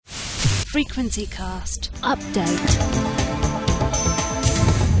Frequency Cast Update.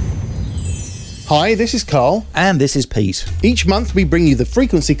 Hi, this is Carl. And this is Pete. Each month we bring you the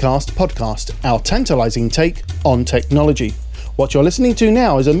Frequency Cast podcast, our tantalising take on technology. What you're listening to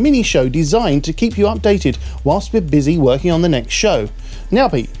now is a mini show designed to keep you updated whilst we're busy working on the next show. Now,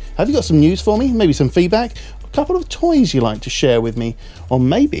 Pete, have you got some news for me? Maybe some feedback? A couple of toys you'd like to share with me? Or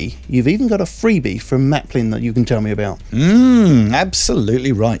maybe you've even got a freebie from Maplin that you can tell me about?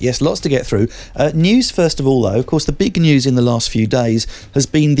 Absolutely right. Yes, lots to get through. News first of all, though. Of course, the big news in the last few days has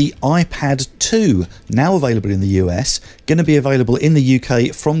been the iPad 2, now available in the US, going to be available in the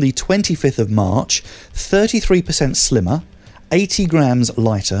UK from the 25th of March, 33% slimmer, 80 grams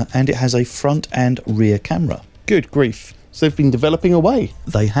lighter, and it has a front and rear camera. Good grief. So they've been developing away.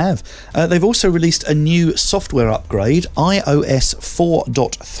 They have. They've also released a new software upgrade, iOS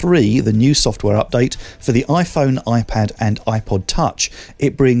 4.3, the new software update for the iPhone, iPad and iPod Touch.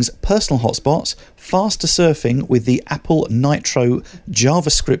 It brings personal hotspots, faster surfing with the Apple Nitro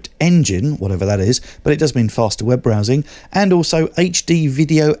JavaScript engine, whatever that is, but it does mean faster web browsing, and also HD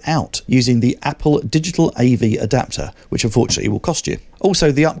video out using the Apple Digital AV adapter, which unfortunately will cost you.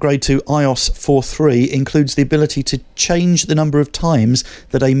 Also, the upgrade to iOS 4.3 includes the ability to change the number of times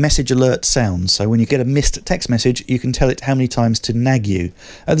that a message alert sounds. So when you get a missed text message, you can tell it how many times to nag you.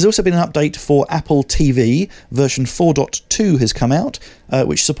 There's also been an update for Apple TV. Version 4.2 has come out,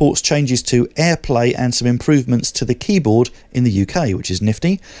 which supports changes to AirPlay and some improvements to the keyboard in the UK, which is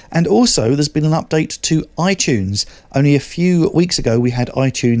nifty. And also, there's been an update to iTunes. Only a few weeks ago, we had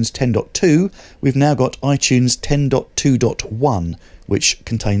iTunes 10.2. We've now got iTunes 10.2.1. which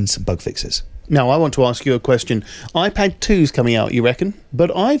contains some bug fixes. Now, I want to ask you a question. iPad 2's coming out, you reckon?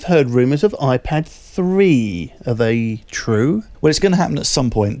 But I've heard rumours of iPad 3. Are they true? Well, it's going to happen at some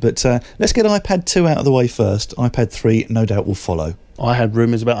point, but let's get iPad 2 out of the way first. iPad 3 no doubt will follow. I had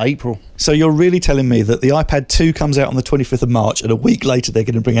rumours about April. So you're really telling me that the iPad 2 comes out on the 25th of March and a week later they're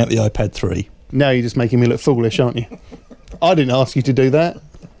going to bring out the iPad 3? Now you're just making me look foolish, aren't you? I didn't ask you to do that.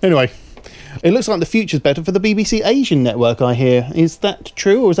 Anyway, it looks like the future's better for the BBC Asian network, I hear. Is that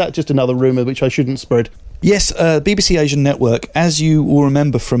true, or is that just another rumour which I shouldn't spread? Yes, BBC Asian Network, as you will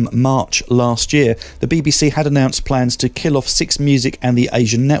remember from March last year, the BBC had announced plans to kill off Six Music and the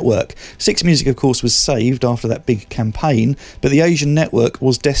Asian Network. Six Music, of course, was saved after that big campaign, but the Asian Network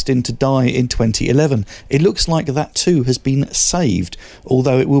was destined to die in 2011. It looks like that too has been saved,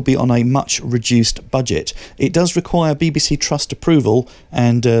 although it will be on a much reduced budget. It does require BBC Trust approval,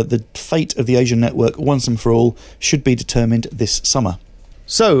 and the fate of the Asian Network, once and for all, should be determined this summer.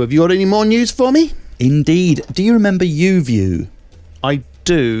 So, have you got any more news for me? Indeed. Do you remember YouView? I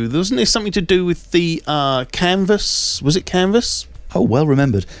do. Wasn't there something to do with the Canvas? Was it Canvas? Oh, well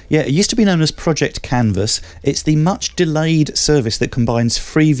remembered. Yeah, it used to be known as Project Canvas. It's the much delayed service that combines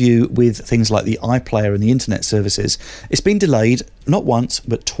Freeview with things like the iPlayer and the internet services. It's been delayed not once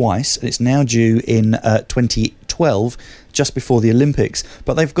but twice, and it's now due in 2012, just before the Olympics.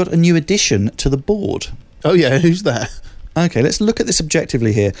 But they've got a new addition to the board. Oh yeah, who's that? Okay, let's look at this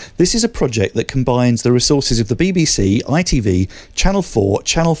objectively here. This is a project that combines the resources of the BBC, ITV, Channel 4,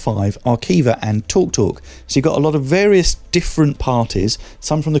 Channel 5, Arqiva and TalkTalk. So you've got a lot of various different parties,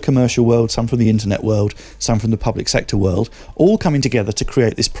 some from the commercial world, some from the internet world, some from the public sector world, all coming together to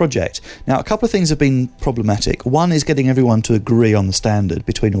create this project. Now, a couple of things have been problematic. One is getting everyone to agree on the standard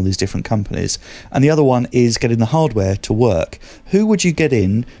between all these different companies, and the other one is getting the hardware to work. Who would you get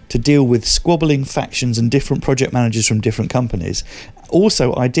in to deal with squabbling factions and different project managers from different companies?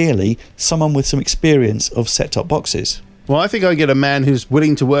 Also, ideally, someone with some experience of set-top boxes. Well, I think I get a man who's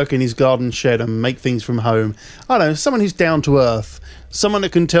willing to work in his garden shed and make things from home. I don't know, someone who's down to earth. Someone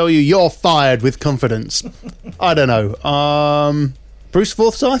that can tell you you're fired with confidence. I don't know. Bruce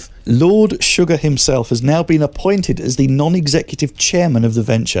Forsyth? Lord Sugar himself has now been appointed as the non-executive chairman of the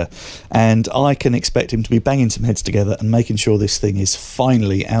venture, and I can expect him to be banging some heads together and making sure this thing is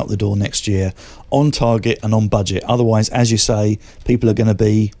finally out the door next year, on target and on budget. Otherwise, as you say, people are going to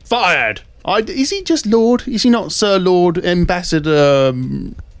be fired. Is he just Lord? Is he not Sir Lord Ambassador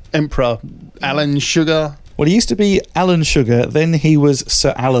Emperor Alan Sugar? Well, he used to be Alan Sugar, then he was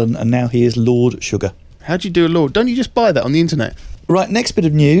Sir Alan, and now he is Lord Sugar. How do you do a Lord? Don't you just buy that on the internet? Right, next bit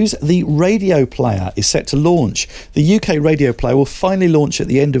of news, the Radio Player is set to launch. The UK Radio Player will finally launch at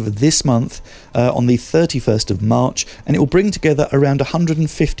the end of this month, on the 31st of March, and it will bring together around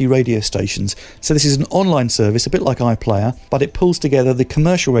 150 radio stations. So this is an online service, a bit like iPlayer, but it pulls together the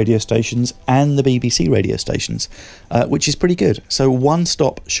commercial radio stations and the BBC radio stations, which is pretty good. So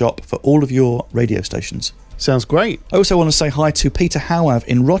one-stop shop for all of your radio stations. Sounds great. I also want to say hi to Peter Howav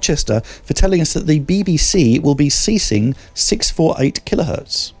in Rochester for telling us that the BBC will be ceasing 648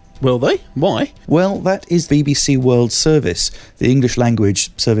 kilohertz. Will they? Why? Well, that is BBC World Service, the English language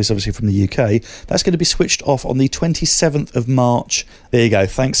service, obviously from the UK. That's going to be switched off on the 27th of March. There you go.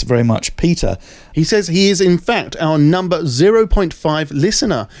 Thanks very much, Peter. He says he is, in fact, our number 0.5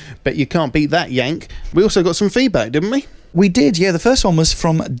 listener. Bet you can't beat that, Yank. We also got some feedback, didn't we? We did, yeah. The first one was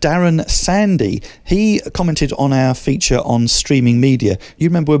from Darren Sandy. He commented on our feature on streaming media. You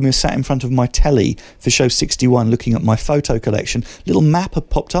remember when we were sat in front of my telly for show 61 looking at my photo collection? A little map had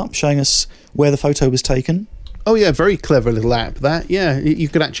popped up showing us where the photo was taken. Oh, yeah, very clever little app, that. Yeah, you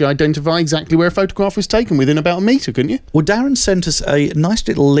could actually identify exactly where a photograph was taken within about a metre, couldn't you? Well, Darren sent us a nice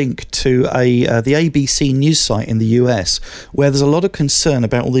little link to the ABC news site in the US, where there's a lot of concern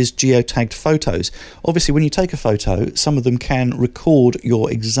about all these geotagged photos. Obviously, when you take a photo, some of them can record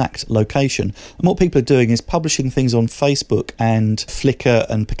your exact location. And what people are doing is publishing things on Facebook and Flickr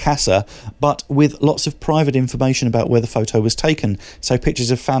and Picasa, but with lots of private information about where the photo was taken. So pictures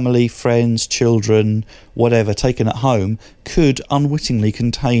of family, friends, children, whatever, taken at home could unwittingly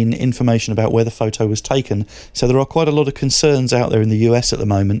contain information about where the photo was taken. So there are quite a lot of concerns out there in the US at the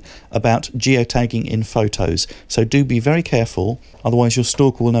moment about geotagging in photos. So do be very careful, otherwise your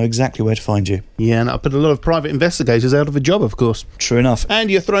stalker will know exactly where to find you. Yeah, and I put a lot of private investigators out of a job, of course. True enough. And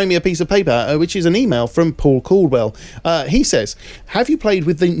you're throwing me a piece of paper, which is an email from Paul Caldwell. He says, have you played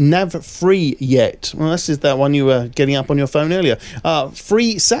with the Nav Free yet? Well, this is that one you were getting up on your phone earlier.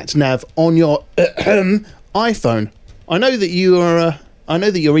 Free sat nav on your iPhone. I know that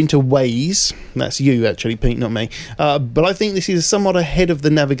you're into Waze. That's you, actually, Pete, not me. But I think this is somewhat ahead of the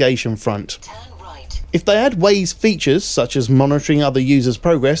navigation front. Turn right. If they add Waze features, such as monitoring other users'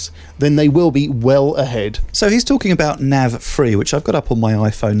 progress, then they will be well ahead. So he's talking about Nav Free, which I've got up on my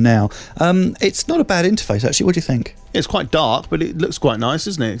iPhone now. It's not a bad interface, actually. What do you think? It's quite dark, but it looks quite nice,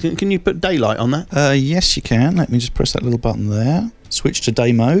 isn't it? Can you put daylight on that? Yes, you can. Let me just press that little button there. Switch to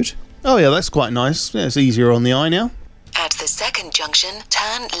day mode. Oh, yeah, that's quite nice. Yeah, it's easier on the eye now. At the second junction,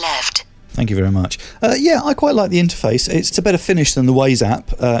 turn left. Thank you very much. Yeah, I quite like the interface. It's a better finish than the Waze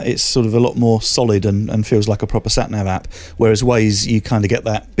app. It's sort of a lot more solid and feels like a proper sat-nav app, whereas Waze, you kind of get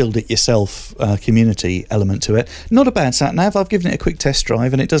that build-it-yourself community element to it. Not a bad sat-nav. I've given it a quick test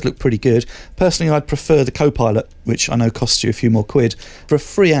drive, and it does look pretty good. Personally, I'd prefer the Copilot, which I know costs you a few more quid. For a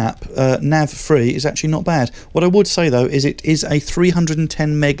free app, Nav Free is actually not bad. What I would say, though, is it is a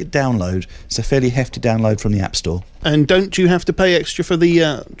 310 meg download. It's a fairly hefty download from the App Store. And don't you have to pay extra for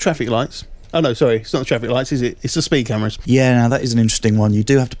the traffic lights? Oh, no, sorry, it's not the traffic lights, is it? It's the speed cameras. Yeah, now that is an interesting one. You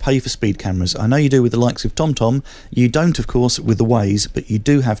do have to pay for speed cameras. I know you do with the likes of TomTom. You don't, of course, with the Waze, but you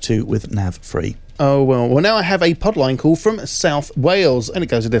do have to with Nav Free. Oh, well, now I have a podline call from South Wales, and it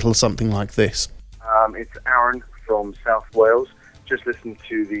goes a little something like this. It's Aaron from South Wales. Just listened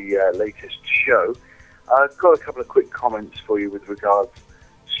to the latest show. I've got a couple of quick comments for you with regards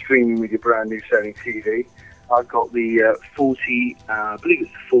streaming with your brand new Sony TV. I've got the 40, I believe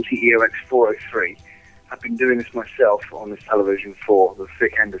it's the 40 EOX 403. I've been doing this myself on this television for the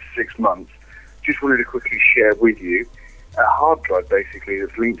thick end of 6 months. Just wanted to quickly share with you a hard drive, basically,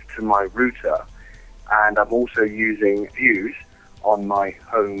 that's linked to my router. And I'm also using Views on my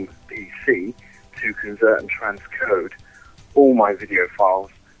home PC to convert and transcode all my video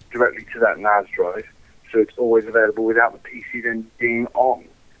files directly to that NAS drive, so it's always available without the PC then being on.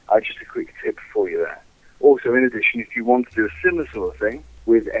 Just a quick tip for you there. Also, in addition, if you want to do a similar sort of thing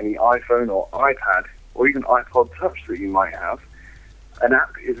with any iPhone or iPad or even iPod Touch that you might have, an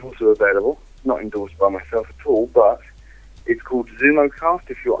app is also available, not endorsed by myself at all, but it's called ZumoCast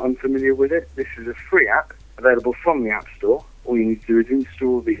if you're unfamiliar with it. This is a free app available from the App Store. All you need to do is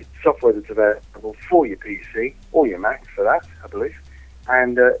install the software that's available for your PC, or your Mac for that, I believe,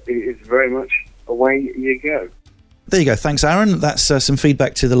 and it is very much away you go. There you go. Thanks, Aaron. That's some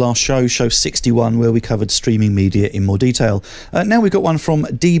feedback to the last show, show 61, where we covered streaming media in more detail. Now we've got one from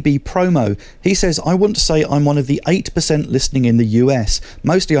DB Promo. He says, I want to say I'm one of the 8% listening in the US.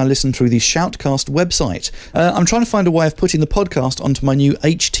 Mostly I listen through the Shoutcast website. I'm trying to find a way of putting the podcast onto my new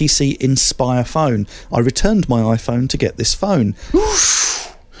HTC Inspire phone. I returned my iPhone to get this phone.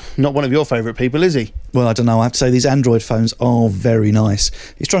 Not one of your favourite people, is he? Well, I don't know. I have to say these Android phones are very nice.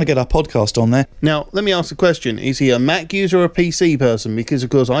 He's trying to get our podcast on there. Now, let me ask a question. Is he a Mac user or a PC person? Because, of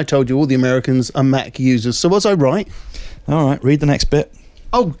course, I told you all the Americans are Mac users. So was I right? All right, read the next bit.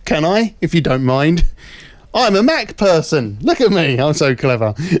 Oh, can I? If you don't mind. I'm a Mac person. Look at me. I'm so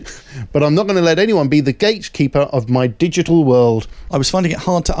clever. But I'm not going to let anyone be the gatekeeper of my digital world. I was finding it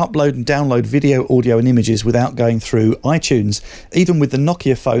hard to upload and download video, audio and images without going through iTunes. Even with the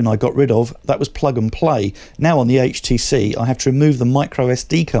Nokia phone I got rid of, that was plug and play. Now on the HTC, I have to remove the micro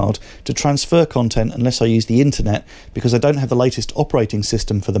SD card to transfer content unless I use the internet, because I don't have the latest operating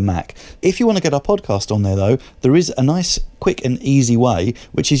system for the Mac. If you want to get our podcast on there though, there is a nice, quick and easy way,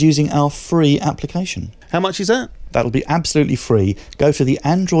 which is using our free application. How much is that? That'll be absolutely free. Go to the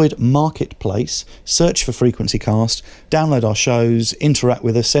Android Marketplace, search for Frequency Cast, download our shows, interact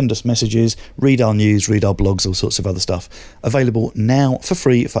with us, send us messages, read our news, read our blogs, all sorts of other stuff. Available now for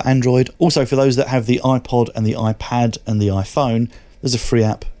free for Android. Also for those that have the iPod and the iPad and the iPhone, there's a free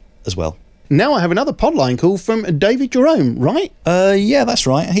app as well. Now I have another podline call from David Jerome, right? Yeah, that's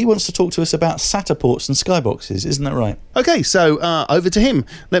right. He wants to talk to us about SATA ports and skyboxes, isn't that right? Okay, so over to him.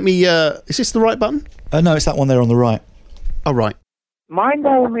 Let me... is this the right button? No, it's that one there on the right. Oh, right. My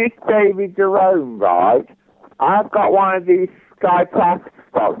name is David Jerome, right? I've got one of these Sky Plus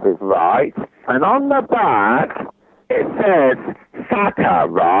boxes, right? And on the back, it says SATA,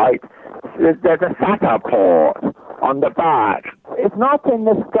 right? There's a SATA port on the back. It's not in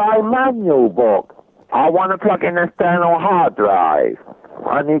the Sky manual book. I want to plug in an external hard drive.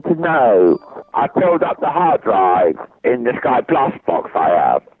 I need to know. I filled up the hard drive in the Sky Plus box I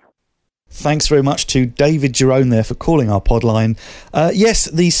have. Thanks very much to David Jerome there for calling our podline.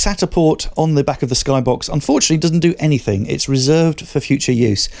 Yes, the SATA port on the back of the Skybox unfortunately doesn't do anything. It's reserved for future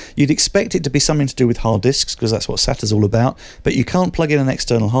use. You'd expect it to be something to do with hard disks, because that's what SATA's all about, but you can't plug in an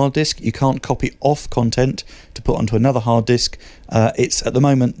external hard disk, you can't copy off content to put onto another hard disk. It's at the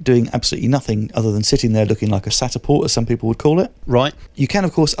moment doing absolutely nothing other than sitting there looking like a SATA port, as some people would call it. Right. You can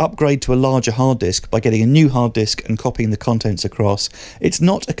of course upgrade to a larger hard disk by getting a new hard disk and copying the contents across. It's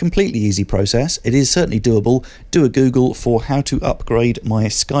not a completely easy process. It is certainly doable. Do a Google for how to upgrade my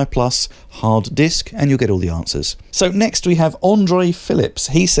Sky Plus hard disk and you'll get all the answers. So next we have Andre Phillips.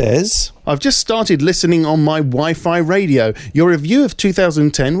 He says, I've just started listening on my Wi-Fi radio. Your review of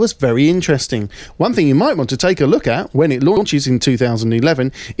 2010 was very interesting. One thing you might want to take a look at when it launches in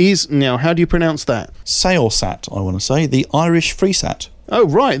 2011 is, now how do you pronounce that? Sailsat, I want to say, the Irish FreeSat. Oh,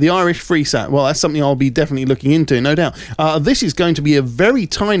 right, the Irish FreeSat. Well, that's something I'll be definitely looking into, no doubt. This is going to be a very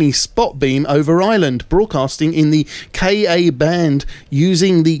tiny spot beam over Ireland, broadcasting in the KA band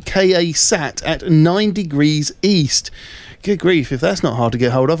using the KA sat at 9 degrees east. Good grief, if that's not hard to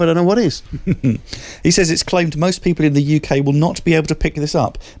get hold of, I don't know what is. He says it's claimed most people in the UK will not be able to pick this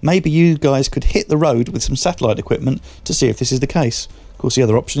up. Maybe you guys could hit the road with some satellite equipment to see if this is the case. Of course, the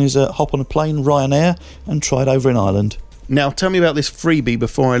other option is hop on a plane, Ryanair, and try it over in Ireland. Now, tell me about this freebie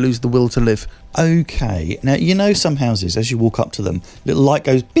before I lose the will to live. Okay, now you know some houses, as you walk up to them, little light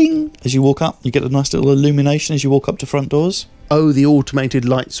goes bing as you walk up. You get a nice little illumination as you walk up to front doors. Oh, the automated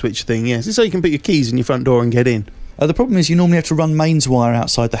light switch thing, yes. It's so you can put your keys in your front door and get in. The problem is you normally have to run mains wire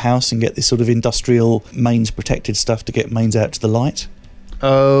outside the house and get this sort of industrial mains protected stuff to get mains out to the light.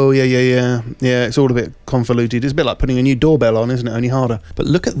 Oh, yeah. Yeah, it's all a bit convoluted. It's a bit like putting a new doorbell on, isn't it? Only harder. But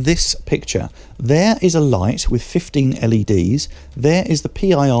look at this picture. There is a light with 15 LEDs. There is the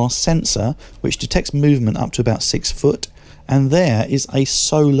PIR sensor, which detects movement up to about 6 foot. And there is a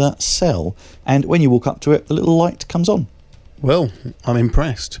solar cell. And when you walk up to it, the little light comes on. Well, I'm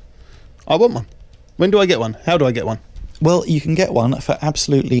impressed. I want one. When do I get one? How do I get one? Well, you can get one for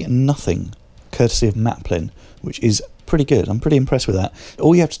absolutely nothing, courtesy of Maplin, which is pretty good. I'm pretty impressed with that.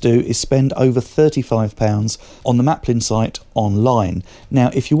 All you have to do is spend over £35 on the Maplin site online.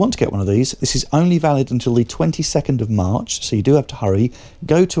 Now, if you want to get one of these, this is only valid until the 22nd of March, so you do have to hurry.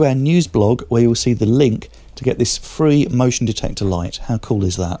 Go to our news blog where you'll see the link to get this free motion detector light. How cool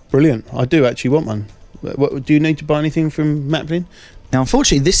is that? Brilliant. I do actually want one. What, do you need to buy anything from Maplin? Now,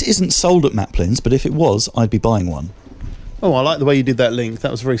 unfortunately, this isn't sold at Maplin's, but if it was, I'd be buying one. Oh, I like the way you did that link.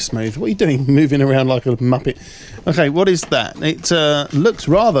 That was very smooth. What are you doing, moving around like a muppet? Okay, what is that? It looks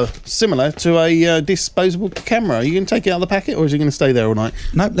rather similar to a disposable camera. Are you going to take it out of the packet, or is it going to stay there all night?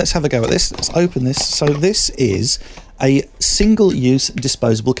 No, let's have a go at this. Let's open this. So this is a single-use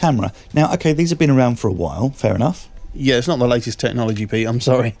disposable camera. Now, okay, these have been around for a while. Fair enough. Yeah, it's not the latest technology, Pete. I'm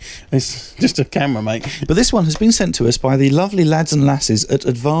sorry. It's just a camera, mate. But this one has been sent to us by the lovely lads and lasses at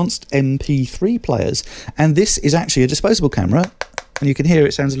Advanced MP3 Players. And this is actually a disposable camera. And you can hear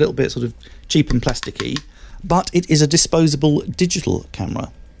it sounds a little bit sort of cheap and plasticky. But it is a disposable digital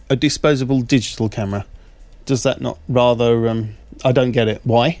camera. A disposable digital camera. Does that not rather... I don't get it.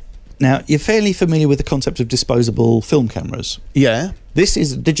 Why? Now, you're fairly familiar with the concept of disposable film cameras. Yeah. This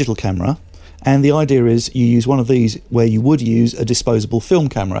is a digital camera. And the idea is you use one of these where you would use a disposable film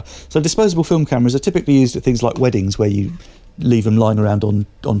camera. So disposable film cameras are typically used at things like weddings, where you leave them lying around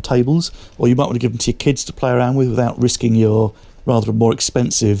on tables, or you might want to give them to your kids to play around with without risking your rather more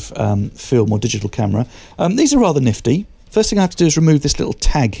expensive film or digital camera. These are rather nifty. First thing I have to do is remove this little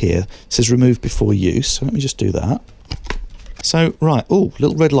tag here. It says remove before use, so let me just do that. So, right,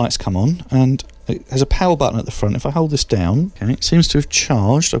 little red lights come on, and it has a power button at the front. If I hold this down, okay, it seems to have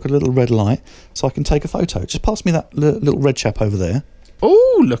charged. I've got a little red light, so I can take a photo. Just pass me that little red chap over there.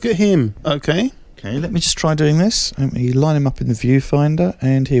 Oh, look at him. Okay. Okay, let me just try doing this. Let me line him up in the viewfinder,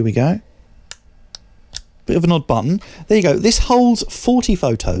 and here we go. Bit of an odd button. There you go. This holds 40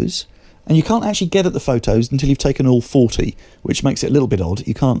 photos, and you can't actually get at the photos until you've taken all 40, which makes it a little bit odd.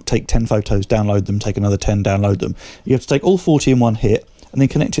 You can't take 10 photos, download them, take another 10, download them. You have to take all 40 in one hit, and then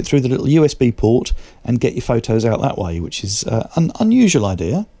connect it through the little USB port and get your photos out that way, which is an unusual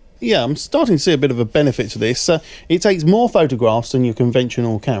idea. Yeah, I'm starting to see a bit of a benefit to this. It takes more photographs than your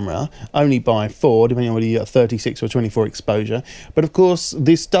conventional camera, only by 4, depending on whether you get 36 or 24 exposure. But of course,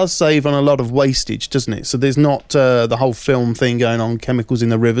 this does save on a lot of wastage, doesn't it? So there's not the whole film thing going on, chemicals in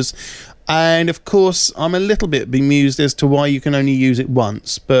the rivers. And of course, I'm a little bit bemused as to why you can only use it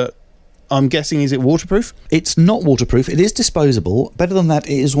once, but I'm guessing, is it waterproof? It's not waterproof. It is disposable. Better than that,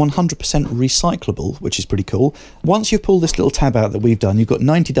 it is 100% recyclable, which is pretty cool. Once you've pulled this little tab out that we've done, you've got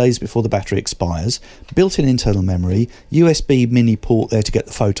 90 days before the battery expires, built-in internal memory, USB mini port there to get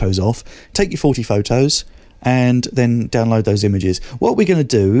the photos off. Take your 40 photos and then download those images. What we're going to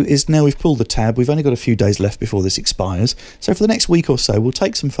do is, now we've pulled the tab, we've only got a few days left before this expires, so for the next week or so we'll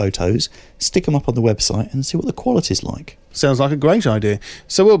take some photos, stick them up on the website and see what the quality's like. Sounds like a great idea.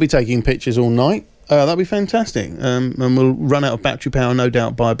 So we'll be taking pictures all night. That'll be fantastic. And we'll run out of battery power, no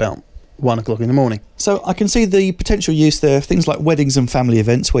doubt, by about 1 o'clock in the morning. So I can see the potential use there, things like weddings and family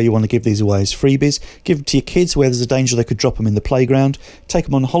events where you want to give these away as freebies. Give them to your kids where there's a danger they could drop them in the playground. Take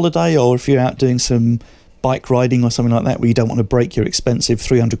them on holiday, or if you're out doing some bike riding or something like that where you don't want to break your expensive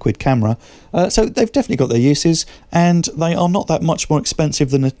 300 quid camera. So they've definitely got their uses, and they are not that much more expensive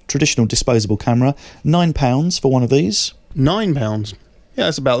than a traditional disposable camera. £9 for one of these. £9? Yeah,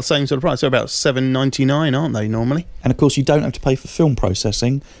 that's about the same sort of price. They're about $7.99, aren't they, normally? And of course you don't have to pay for film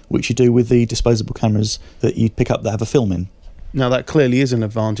processing, which you do with the disposable cameras that you pick up that have a film in. Now, that clearly is an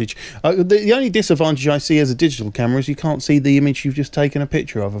advantage. The only disadvantage I see as a digital camera is you can't see the image you've just taken a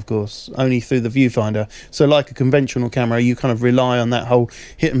picture of course, only through the viewfinder. So like a conventional camera, you kind of rely on that whole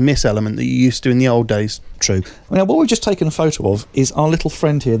hit and miss element that you used to in the old days. True. Now, what we've just taken a photo of is our little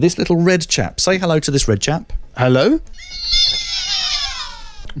friend here, this little red chap. Say hello to this red chap. Hello?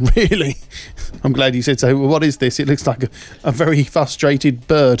 Really? I'm glad you said so. Well, what is this? It looks like a very frustrated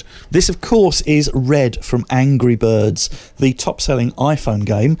bird. This, of course, is Red from Angry Birds, the top-selling iPhone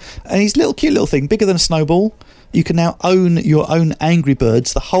game. And he's a little cute little thing, bigger than a snowball. You can now own your own Angry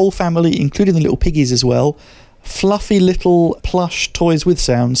Birds, the whole family, including the little piggies as well. Fluffy little plush toys with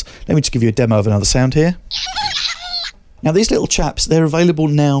sounds. Let me just give you a demo of another sound here. Now, these little chaps, they're available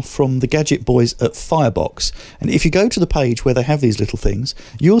now from the Gadget Boys at Firebox. And if you go to the page where they have these little things,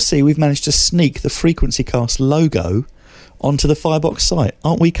 you'll see we've managed to sneak the Frequency Cast logo onto the Firebox site.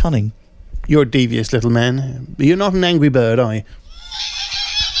 Aren't we cunning? You're a devious little man. You're not an angry bird, are you?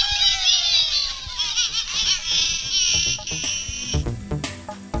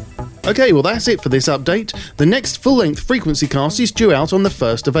 Okay, well that's it for this update. The next full-length Frequency Cast is due out on the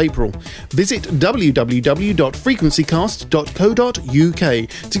 1st of April. Visit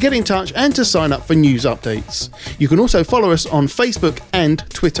www.frequencycast.co.uk to get in touch and to sign up for news updates. You can also follow us on Facebook and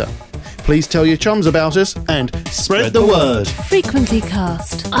Twitter. Please tell your chums about us and spread the word. Frequency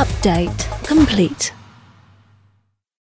Cast. Update complete.